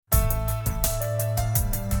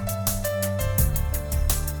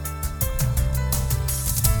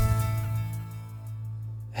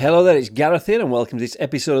Hello there, it's Gareth here and welcome to this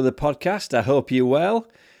episode of the podcast. I hope you're well.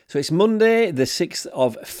 So it's Monday, the 6th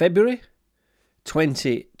of February,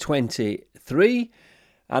 2023,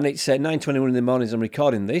 and it's 9:21 in the morning as I'm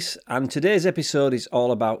recording this, and today's episode is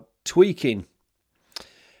all about tweaking.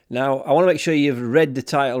 Now, I want to make sure you've read the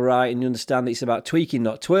title right and you understand that it's about tweaking,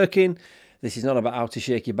 not twerking. This is not about how to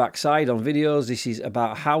shake your backside on videos. This is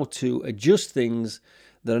about how to adjust things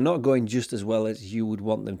that are not going just as well as you would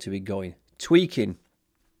want them to be going. Tweaking.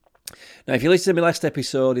 Now, if you listen to my last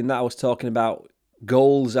episode, in that I was talking about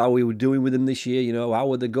goals, how we were doing with them this year,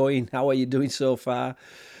 how are they going, how are you doing so far?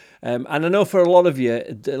 And I know for a lot of you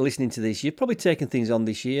listening to this, you've probably taken things on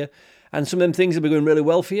this year, and some of them things will be going really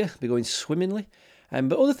well for you, be going swimmingly,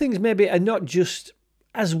 but other things maybe are not just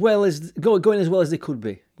as well as, going as well as they could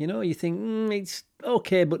be. You think, it's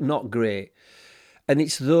okay, but not great. And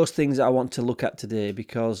it's those things that I want to look at today,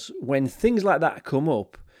 because when things like that come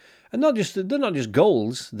up, and they're not just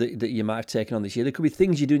goals that you might have taken on this year. There could be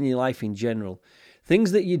things you do in your life in general.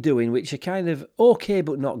 Things that you're doing which are kind of okay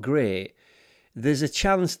but not great. There's a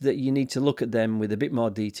chance that you need to look at them with a bit more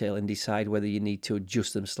detail and decide whether you need to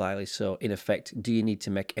adjust them slightly. So, in effect, do you need to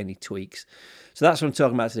make any tweaks? So that's what I'm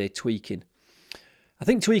talking about today, tweaking. I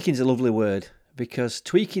think tweaking is a lovely word because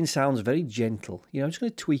tweaking sounds very gentle. I'm just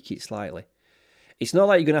going to tweak it slightly. It's not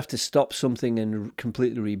like you're going to have to stop something and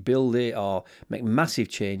completely rebuild it or make massive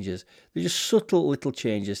changes. They're just subtle little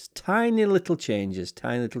changes, tiny little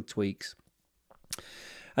tweaks.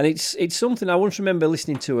 And it's something I once remember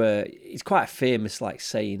listening to it's quite a famous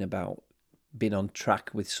saying about being on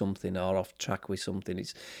track with something or off track with something.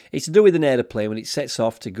 It's to do with an aeroplane. When it sets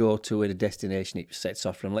off to go to a destination, it sets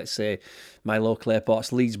off from, let's say, my local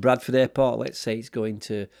airport's Leeds Bradford Airport. Let's say it's going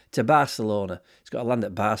to Barcelona. It's got to land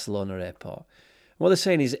at Barcelona Airport. What they're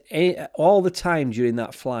saying is all the time during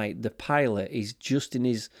that flight, the pilot is just in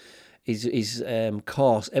his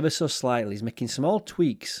course ever so slightly. He's making small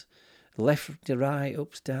tweaks, left to right,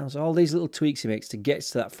 ups, downs, all these little tweaks he makes to get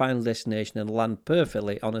to that final destination and land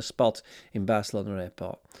perfectly on a spot in Barcelona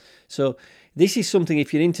Airport. So this is something,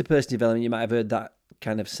 if you're into personal development, you might have heard that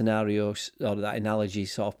kind of scenario or that analogy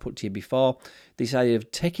sort of put to you before. This idea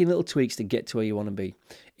of taking little tweaks to get to where you want to be.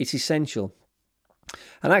 It's essential.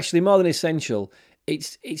 And actually, more than essential,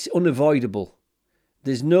 it's unavoidable.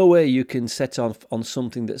 There's no way you can set off on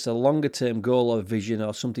something that's a longer term goal or vision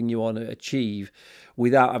or something you want to achieve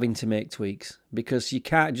without having to make tweaks, because you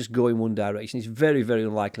can't just go in one direction. It's very, very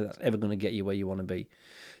unlikely that's ever going to get you where you want to be.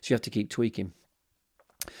 So you have to keep tweaking.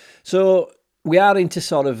 So we are into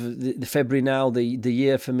sort of the February now. The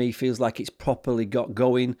year for me feels like it's properly got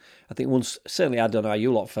going. I think certainly I don't know how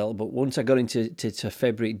you lot felt, but once I got into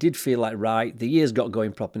February, it did feel like, right, the year's got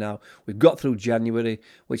going proper now. We've got through January,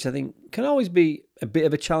 which I think can always be a bit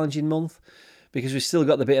of a challenging month because we've still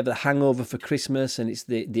got the bit of the hangover for Christmas, and it's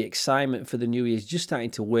the excitement for the New Year's just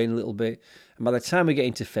starting to wane a little bit. And by the time we get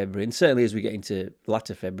into February, and certainly as we get into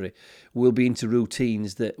latter February, we'll be into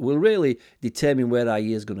routines that will really determine where our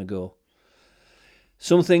year's going to go.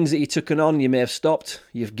 Some things that you took on, you may have stopped.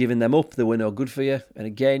 You've given them up. They were no good for you. And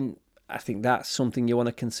again, I think that's something you want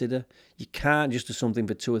to consider. You can't just do something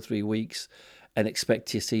for 2 or 3 weeks and expect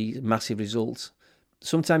to see massive results.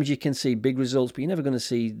 Sometimes you can see big results, but you're never going to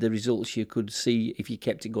see the results you could see if you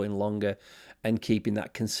kept it going longer and keeping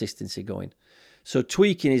that consistency going. So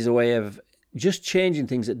tweaking is a way of just changing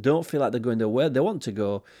things that don't feel like they're going to where they want to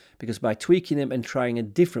go, because by tweaking them and trying a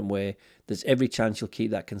different way, there's every chance you'll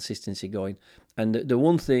keep that consistency going. And the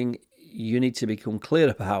one thing you need to become clear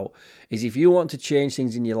about is, if you want to change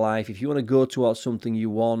things in your life, if you want to go towards something you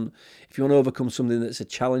want, if you want to overcome something that's a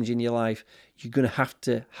challenge in your life, you're going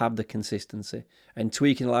to have the consistency. And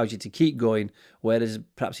tweaking allows you to keep going, whereas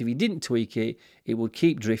perhaps if you didn't tweak it, it would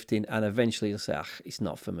keep drifting and eventually you'll say, it's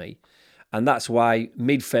not for me. And that's why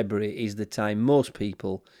mid-February is the time most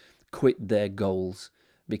people quit their goals,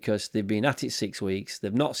 because they've been at it 6 weeks,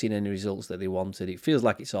 they've not seen any results that they wanted, it feels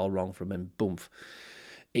like it's all wrong for them, and boom,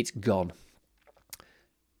 it's gone.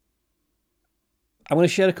 I'm going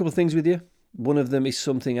to share a couple of things with you. One of them is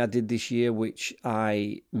something I did this year, which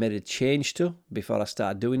I made a change to before I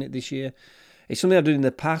started doing it this year. It's something I've done in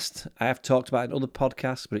the past. I have talked about it in other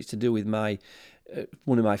podcasts, but it's to do with my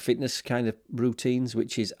one of my fitness kind of routines,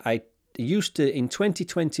 which is I used to, in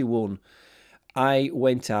 2021, I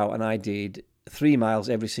went out and I did 3 miles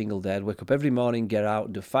every single day. I'd wake up every morning, get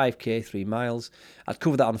out, do 5k, 3 miles. I'd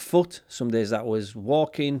cover that on foot. Some days that was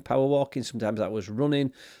walking, power walking. Sometimes that was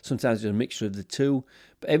running. Sometimes it was a mixture of the two.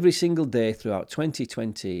 But every single day throughout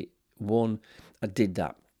 2021, I did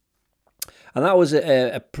that. And that was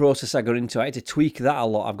a process I got into. I had to tweak that a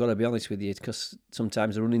lot, I've got to be honest with you, because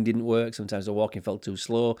sometimes the running didn't work, sometimes the walking felt too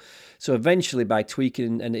slow. So eventually by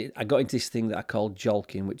tweaking, I got into this thing that I called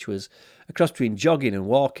jolking, which was a cross between jogging and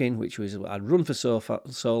walking, which was I'd run for so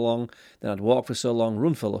long, then I'd walk for so long,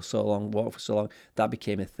 run for so long, walk for so long. That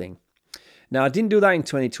became a thing. Now, I didn't do that in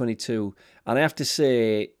 2022, and I have to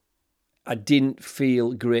say, I didn't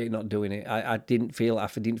feel great not doing it. I didn't feel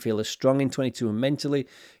as strong in 22, and mentally,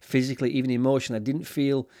 physically, even emotionally, I didn't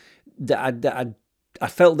feel that I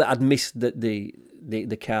felt that I'd missed the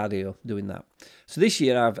cardio doing that. So this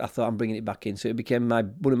year, I thought I'm bringing it back in. So it became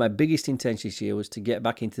one of my biggest intentions this year was to get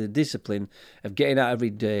back into the discipline of getting out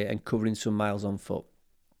every day and covering some miles on foot.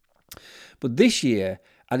 But this year,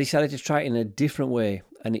 I decided to try it in a different way,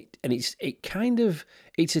 and it's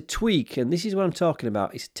a tweak, and this is what I'm talking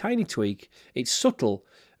about. It's a tiny tweak. It's subtle,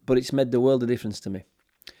 but it's made the world of difference to me.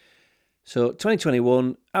 So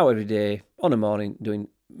 2021, out every day on a morning doing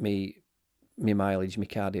me mileage, me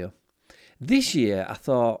cardio. This year, I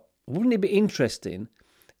thought, wouldn't it be interesting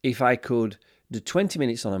if I could do 20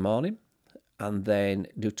 minutes on a morning and then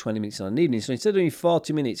do 20 minutes on an evening? So instead of doing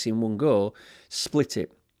 40 minutes in one go, split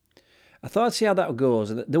it. I thought I'd see how that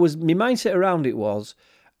goes. And there was my mindset around it was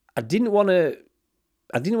I didn't want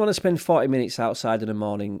to spend 40 minutes outside in the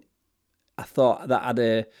morning. I thought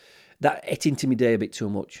that ate into my day a bit too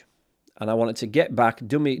much. And I wanted to get back,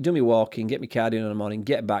 do me walking, get me cardio in the morning,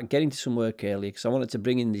 get back, get into some work early, because I wanted to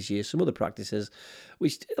bring in this year some other practices,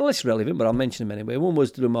 which are less relevant, but I'll mention them anyway. One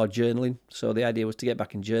was to do more journaling. So the idea was to get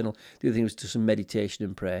back and journal. The other thing was to do some meditation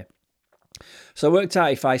and prayer. So I worked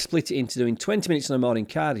out if I split it into doing 20 minutes in the morning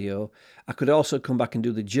cardio, I could also come back and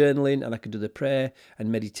do the journaling, and I could do the prayer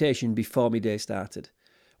and meditation before my day started.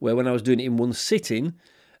 Where when I was doing it in one sitting,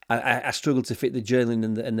 I struggled to fit the journaling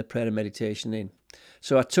and the prayer and meditation in.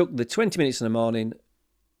 So I took the 20 minutes in the morning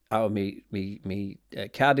out of me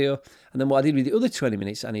cardio, and then what I did with the other 20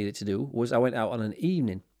 minutes I needed to do was I went out on an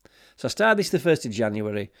evening. So I started this the 1st of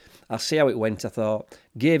January. I'll see how it went, I thought.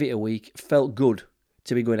 Gave it a week. Felt good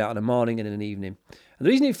to be going out in the morning and in an evening. And the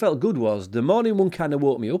reason it felt good was the morning one kind of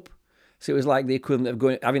woke me up. So it was like the equivalent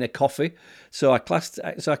of having a coffee. So I class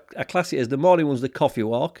it as the morning one's the coffee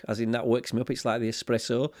walk, as in that wakes me up. It's like the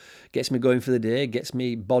espresso, gets me going for the day, gets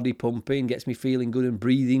me body pumping, gets me feeling good and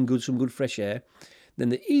breathing good, some good fresh air. Then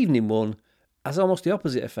the evening one has almost the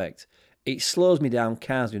opposite effect. It slows me down,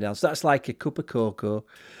 calms me down. So that's like a cup of cocoa.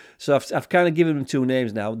 So I've kind of given them two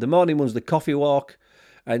names now. The morning one's the coffee walk,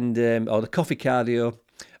 and or the coffee cardio.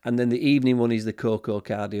 And then the evening one is the cocoa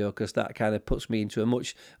cardio, because that kind of puts me into a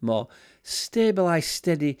much more stabilised,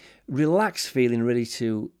 steady, relaxed feeling, ready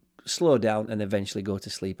to slow down and eventually go to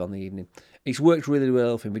sleep on the evening. It's worked really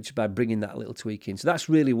well for me just by bringing that little tweak in. So that's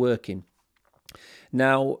really working.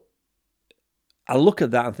 Now, I look at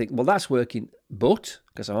that and think, well, that's working, but,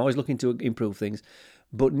 because I'm always looking to improve things,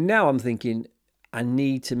 but now I'm thinking I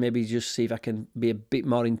need to maybe just see if I can be a bit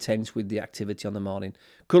more intense with the activity on the morning.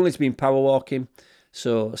 Currently it's been power walking.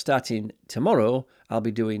 So starting tomorrow, I'll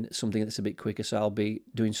be doing something that's a bit quicker. So I'll be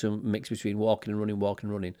doing some mix between walking and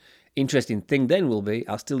running. Interesting thing then will be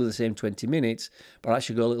I'll still do the same 20 minutes, but I'll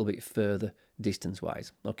actually go a little bit further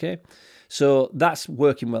distance-wise. Okay? So that's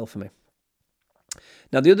working well for me.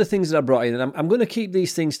 Now, the other things that I brought in, and I'm going to keep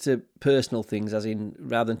these things to personal things, as in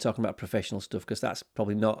rather than talking about professional stuff, because that's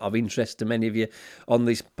probably not of interest to many of you on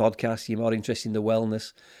this podcast. You're more interested in the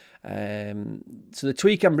wellness. So the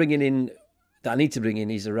tweak I'm bringing in, that I need to bring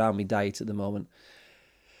in, is around my diet at the moment.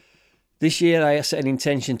 This year I set an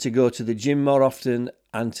intention to go to the gym more often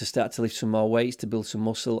and to start to lift some more weights, to build some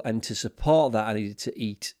muscle, and to support that I needed to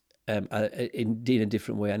eat in a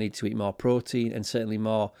different way. I need to eat more protein and certainly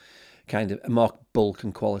more bulk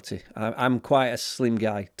and quality. I'm quite a slim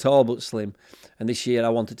guy, tall but slim, and this year I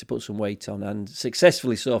wanted to put some weight on, and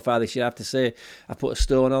successfully so far this year. I have to say I put a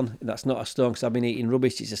stone on. That's not a stone because I've been eating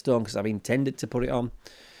rubbish, it's a stone because I've intended to put it on.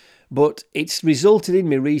 But it's resulted in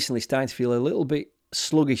me recently starting to feel a little bit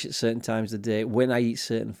sluggish at certain times of the day when I eat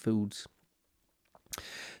certain foods.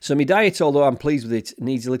 So my diet, although I'm pleased with it,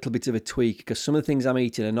 needs a little bit of a tweak, because some of the things I'm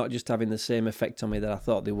eating are not just having the same effect on me that I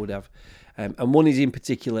thought they would have. And one is in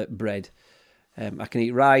particular bread. I can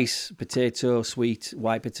eat rice, potato, sweet,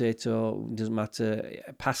 white potato, doesn't matter,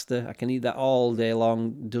 pasta. I can eat that all day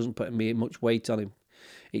long, doesn't put me much weight on it.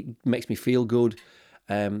 It makes me feel good.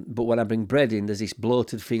 But when I bring bread in, there's this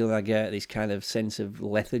bloated feeling I get, this kind of sense of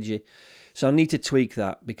lethargy. So I need to tweak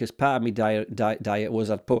that, because part of my diet was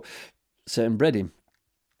I'd put certain bread in.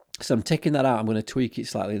 So I'm taking that out. I'm going to tweak it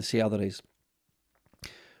slightly and see how that is.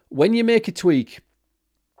 When you make a tweak,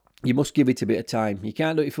 you must give it a bit of time. You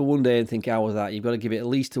can't do it for one day and think, how was that? You've got to give it at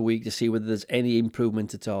least a week to see whether there's any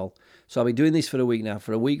improvement at all. So I'll be doing this for a week now.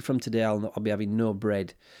 For a week from today, I'll be having no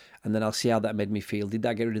bread. And then I'll see how that made me feel. Did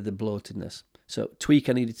that get rid of the bloatedness? So tweak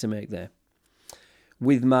I needed to make there.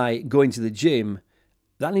 With my going to the gym,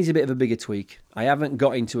 that needs a bit of a bigger tweak. I haven't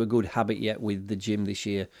got into a good habit yet with the gym this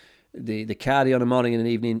year. The cardio in the morning and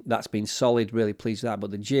evening, that's been solid, really pleased with that.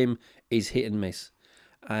 But the gym is hit and miss.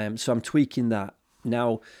 So I'm tweaking that.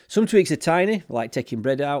 Now, some tweaks are tiny, like taking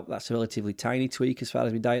bread out. That's a relatively tiny tweak as far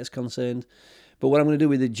as my diet's concerned. But what I'm going to do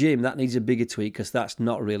with the gym, that needs a bigger tweak because that's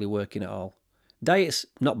not really working at all. Diet's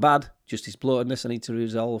not bad, just this bloatedness I need to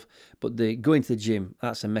resolve. But the going to the gym,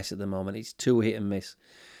 that's a mess at the moment. It's too hit and miss.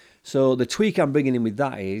 So the tweak I'm bringing in with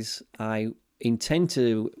that is I intend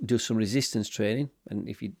to do some resistance training. And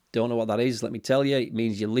if you don't know what that is, let me tell you, it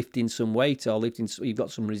means you're lifting some weight or you've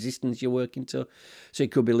got some resistance you're working to. So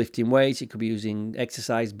it could be lifting weights, it could be using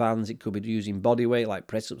exercise bands, it could be using body weight like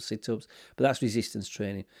press-ups, sit-ups, but that's resistance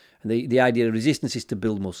training. And the idea of resistance is to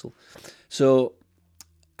build muscle. So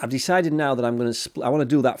I've decided now that I want to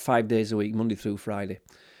do that 5 days a week, Monday through Friday.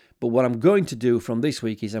 But what I'm going to do from this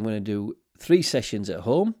week is I'm going to do 3 sessions at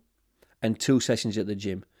home and 2 sessions at the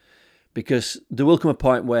gym. Because there will come a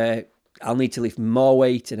point where I'll need to lift more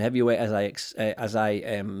weight and heavier weight as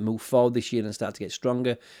I move forward this year and start to get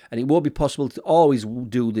stronger. And it won't be possible to always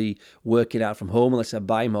do the working out from home unless I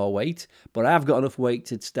buy more weight. But I have got enough weight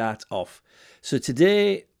to start off. So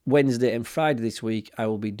today, Wednesday and Friday this week, I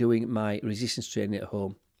will be doing my resistance training at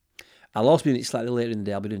home. I'll also be doing it slightly later in the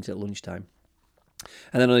day. I'll be doing it at lunchtime.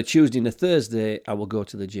 And then on a Tuesday and a Thursday, I will go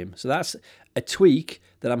to the gym. So that's a tweak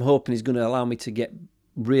that I'm hoping is going to allow me to get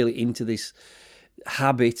really into this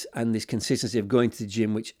habit and this consistency of going to the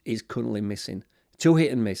gym, which is currently missing. Too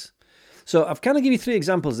hit and miss. So I've kind of given you 3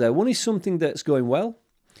 examples there. One is something that's going well.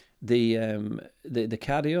 The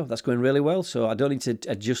cardio, that's going really well. So I don't need to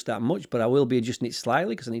adjust that much, but I will be adjusting it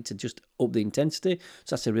slightly because I need to just up the intensity.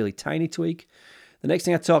 So that's a really tiny tweak. The next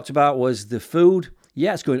thing I talked about was the food.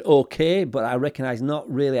 Yeah, it's going okay, but I recognise not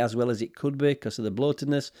really as well as it could be because of the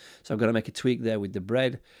bloatedness. So I've got to make a tweak there with the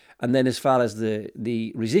bread. And then as far as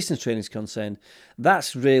the resistance training is concerned,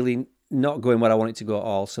 that's really not going where I want it to go at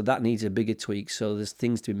all. So that needs a bigger tweak. So there's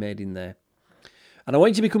things to be made in there. And I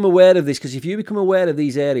want you to become aware of this because if you become aware of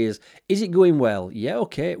these areas, is it going well? Yeah,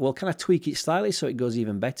 okay. Well, can I tweak it slightly so it goes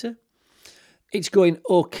even better? It's going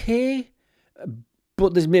okay,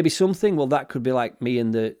 but there's maybe something, well, that could be like me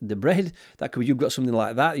and the bread. That could be you've got something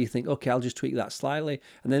like that. You think, okay, I'll just tweak that slightly.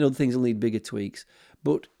 And then other things will need bigger tweaks.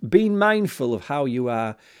 But being mindful of how you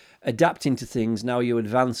are adapting to things, now you're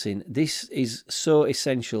advancing, this is so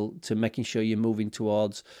essential to making sure you're moving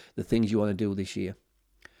towards the things you want to do this year.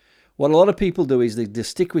 What a lot of people do is they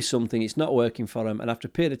stick with something, it's not working for them, and after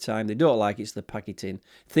a period of time, they don't like it, so they pack it in,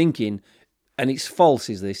 thinking, and it's false,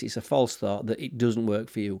 it's a false thought that it doesn't work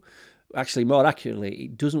for you. Actually, more accurately,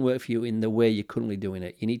 it doesn't work for you in the way you're currently doing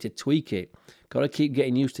it. You need to tweak it. Got to keep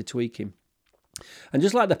getting used to tweaking. And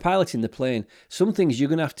just like the piloting the plane, some things you're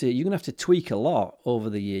gonna have to tweak a lot over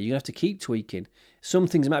the year. You're gonna have to keep tweaking. Some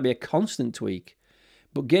things might be a constant tweak,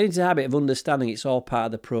 but getting into the habit of understanding it's all part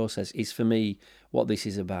of the process is for me what this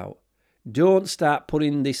is about. Don't start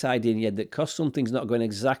putting this idea in your head that because something's not going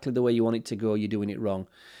exactly the way you want it to go, you're doing it wrong.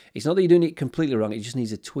 It's not that you're doing it completely wrong, it just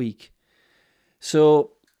needs a tweak.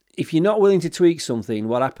 So if you're not willing to tweak something,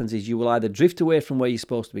 what happens is you will either drift away from where you're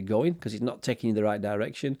supposed to be going because it's not taking you the right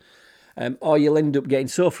direction, or you'll end up getting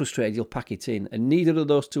so frustrated you'll pack it in. And neither of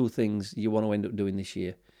those 2 things you want to end up doing this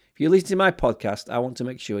year. If you listen to my podcast, I want to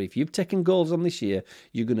make sure if you've taken goals on this year,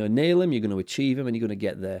 you're going to nail them, you're going to achieve them, and you're going to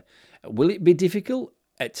get there. Will it be difficult?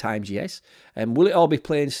 At times, yes. Will it all be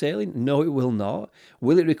plain sailing? No, it will not.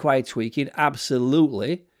 Will it require tweaking?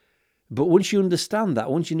 Absolutely. But once you understand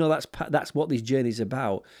that, once you know that's what this journey is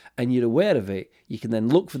about, and you're aware of it, you can then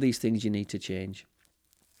look for these things you need to change.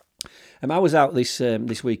 I was out this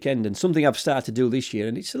weekend, and something I've started to do this year,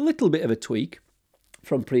 and it's a little bit of a tweak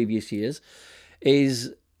from previous years,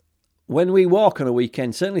 is when we walk on a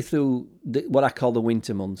weekend, certainly through what I call the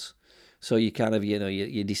winter months. So you kind of,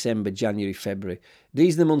 your December, January, February.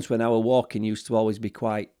 These are the months when our walking used to always be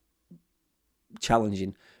quite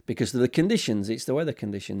challenging because of the conditions. It's the weather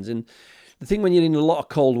conditions. And the thing when you're in a lot of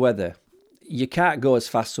cold weather, you can't go as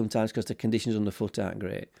fast sometimes because the conditions underfoot aren't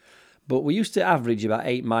great. But we used to average about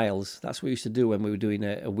 8 miles. That's what we used to do when we were doing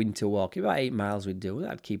a winter walk. About 8 miles we'd do.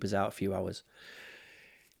 That'd keep us out a few hours.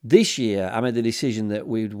 This year, I made the decision that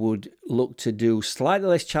we would look to do slightly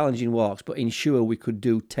less challenging walks, but ensure we could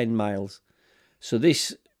do 10 miles. So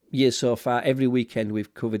this year so far, every weekend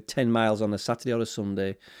we've covered 10 miles on a Saturday or a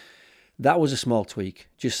Sunday. That was a small tweak,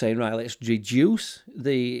 just saying, right, let's reduce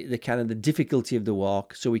the kind of the difficulty of the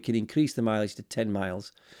walk so we can increase the mileage to 10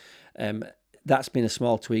 miles. That's been a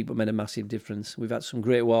small tweak, but made a massive difference. We've had some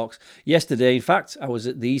great walks. Yesterday, in fact, I was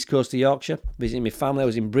at the east coast of Yorkshire, visiting my family. I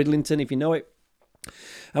was in Bridlington, if you know it.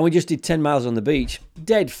 And we just did 10 miles on the beach.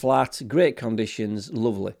 Dead flat, great conditions,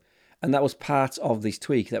 lovely. And that was part of this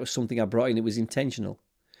tweak. That was something I brought in. It was intentional.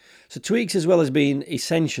 So tweaks, as well as being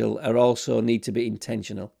essential, are also need to be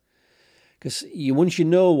intentional. Because once you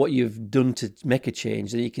know what you've done to make a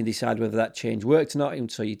change, then you can decide whether that change worked or not,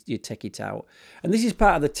 and so you take it out. And this is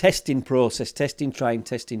part of the testing process, testing,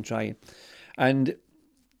 trying. And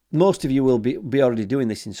most of you will be already doing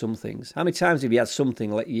this in some things. How many times have you had something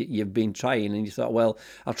like you've been trying and you thought, well,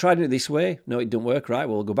 I'll try doing it this way. No, it didn't work, right?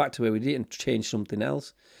 Well, we'll go back to where we did it and change something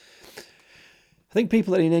else. I think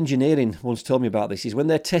people that are in engineering once told me about this, is when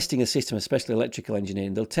they're testing a system, especially electrical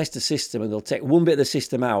engineering, they'll test a system and they'll take one bit of the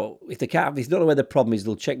system out. If they don't know where the problem is,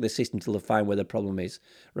 they'll check the system until they find where the problem is.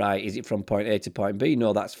 Right? Is it from point A to point B?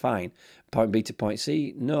 No, that's fine. Point B to point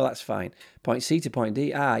C? No, that's fine. Point C to point D?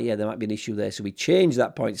 Yeah, there might be an issue there. So we change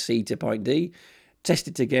that point C to point D, test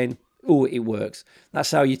it again. Oh, it works. That's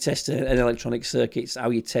how you test an electronic circuit. It's how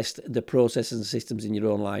you test the processes and systems in your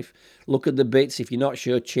own life. Look at the bits. If you're not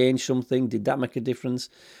sure, change something. Did that make a difference?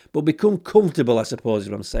 But become comfortable, I suppose, is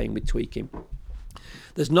what I'm saying, with tweaking.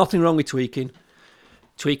 There's nothing wrong with tweaking.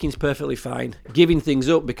 Tweaking's perfectly fine. Giving things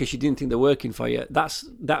up because you didn't think they're working for you, that's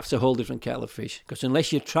a whole different kettle of fish. Because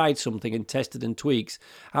unless you've tried something and tested and tweaks,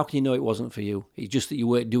 how can you know it wasn't for you? It's just that you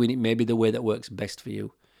weren't doing it maybe the way that works best for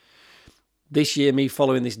you. This year, me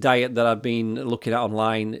following this diet that I've been looking at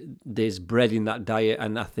online, there's bread in that diet,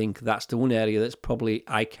 and I think that's the one area that's probably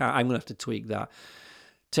I'm going to have to tweak that.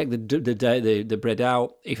 Take the bread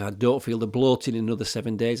out. If I don't feel the bloating in another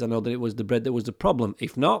 7 days, I know that it was the bread that was the problem.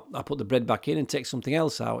 If not, I put the bread back in and take something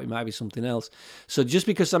else out. It might be something else. So just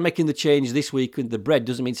because I'm making the change this week with the bread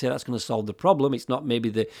doesn't mean to say that's going to solve the problem. It's not maybe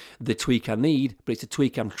the tweak I need, but it's a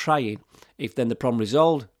tweak I'm trying. If then the problem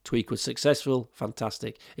resolved, tweak was successful,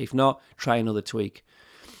 fantastic. If not, try another tweak.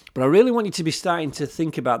 But I really want you to be starting to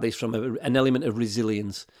think about this from an element of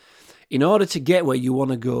resilience. In order to get where you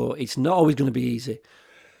want to go, it's not always going to be easy.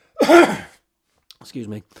 Excuse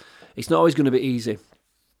me. It's not always going to be easy,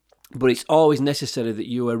 but it's always necessary that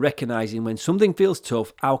you are recognizing when something feels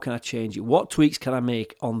tough, how can I change it? What tweaks can I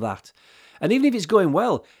make on that? And even if it's going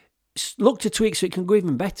well, look to tweak so it can go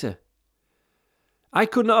even better. I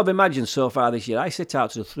could not have imagined so far this year. I set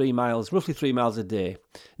out to do 3 miles, roughly 3 miles a day.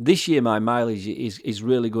 This year, my mileage is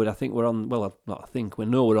really good. I think we're on, well, not I think, we're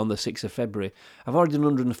on the 6th of February. I've already done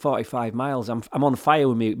 145 miles. I'm on fire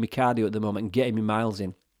with my cardio at the moment and getting my miles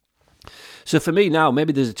in. So for me now,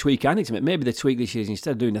 maybe there's a tweak I need to make. Maybe the tweak this year is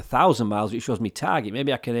instead of doing 1,000 miles, which was my target,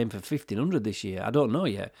 maybe I can aim for 1,500 this year. I don't know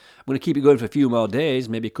yet. I'm going to keep it going for a few more days,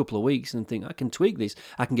 maybe a couple of weeks, and think I can tweak this.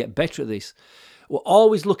 I can get better at this. We're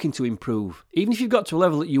always looking to improve. Even if you've got to a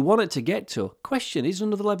level that you want it to get to, question, is there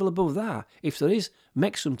another level above that? If there is,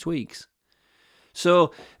 make some tweaks.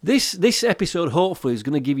 So this episode hopefully is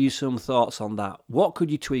going to give you some thoughts on that. What could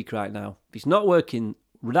you tweak right now? If it's not working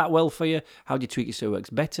that well for you, how do you tweak it so it works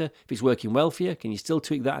better? If it's working well for you, can you still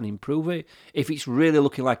tweak that and improve it? If it's really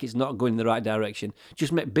looking like it's not going in the right direction,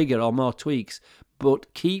 just make bigger or more tweaks,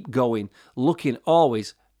 but keep going, looking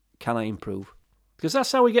always, can I improve? Because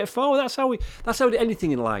that's how we get forward. That's how we do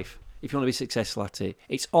anything in life. If you want to be successful at it,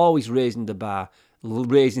 it's always raising the bar,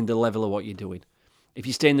 raising the level of what you're doing. If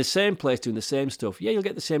you stay in the same place doing the same stuff, you'll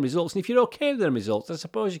get the same results. And if you're okay with the results, I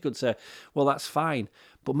suppose you could say, well, that's fine.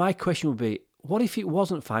 But my question would be, what if it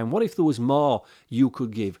wasn't fine? What if there was more you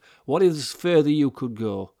could give? What if there's further you could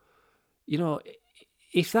go?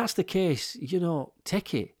 If that's the case,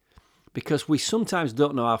 take it. Because we sometimes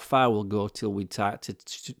don't know how far we'll go till we start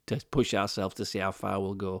to push ourselves to see how far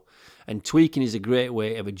we'll go. And tweaking is a great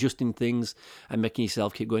way of adjusting things and making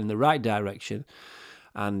yourself keep going in the right direction.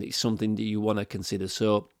 And it's something that you want to consider.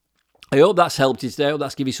 So I hope that's helped you today. I hope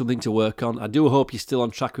that's given you something to work on. I do hope you're still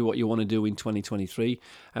on track with what you want to do in 2023.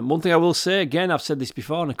 And one thing I will say, again, I've said this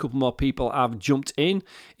before and a couple more people have jumped in.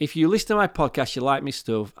 If you listen to my podcast, you like my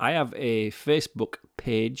stuff, I have a Facebook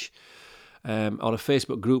page, or a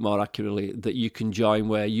Facebook group more accurately, that you can join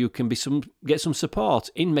where you can get some support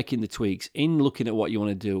in making the tweaks, in looking at what you want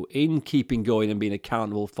to do, in keeping going and being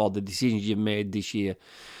accountable for the decisions you've made this year.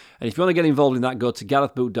 And if you want to get involved in that, go to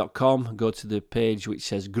garethboot.com, go to the page which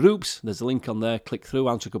says groups. There's a link on there. Click through,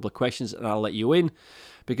 answer a couple of questions, and I'll let you in.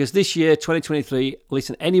 Because this year, 2023,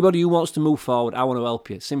 listen, anybody who wants to move forward, I want to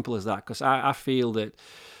help you. Simple as that. Because I feel that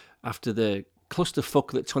after the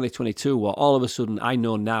clusterfuck that 2022 was, all of a sudden, I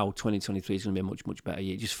know now 2023 is going to be a much, much better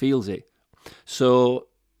year. It just feels it. So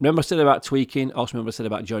Remember I said about tweaking, also remember I said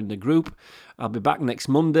about joining the group. I'll be back next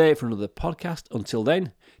Monday for another podcast. Until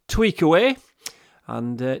then, tweak away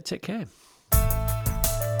and take care.